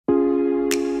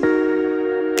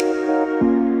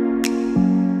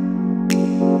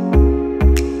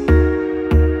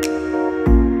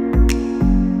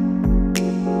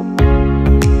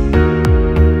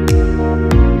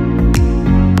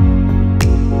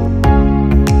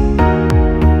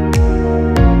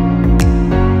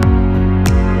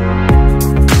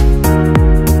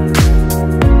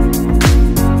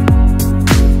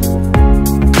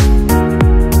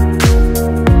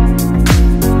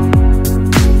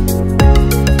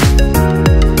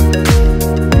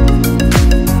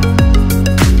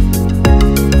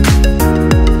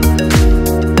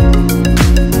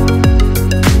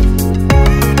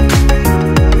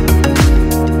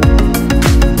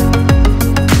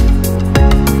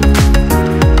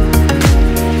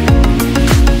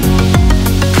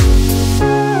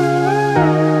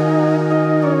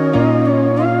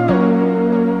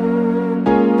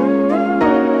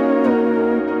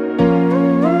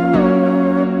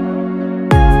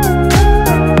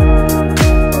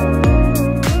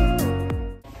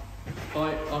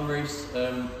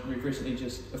recently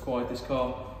just acquired this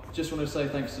car. Just want to say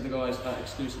thanks to the guys at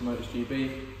Exclusive Motors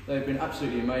GB. They've been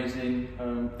absolutely amazing.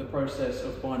 The process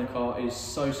of buying a car is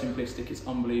so simplistic, it's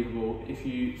unbelievable. If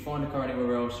you find a car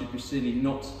anywhere else, you'd be silly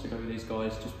not to go with these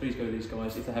guys. Just please go with these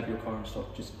guys. If they have your car in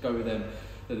stock, just go with them.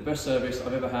 They're the best service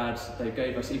I've ever had. They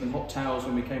gave us even hot towels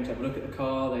when we came to have a look at the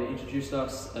car. They introduced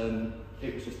us and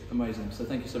it was just amazing. So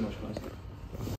thank you so much, guys.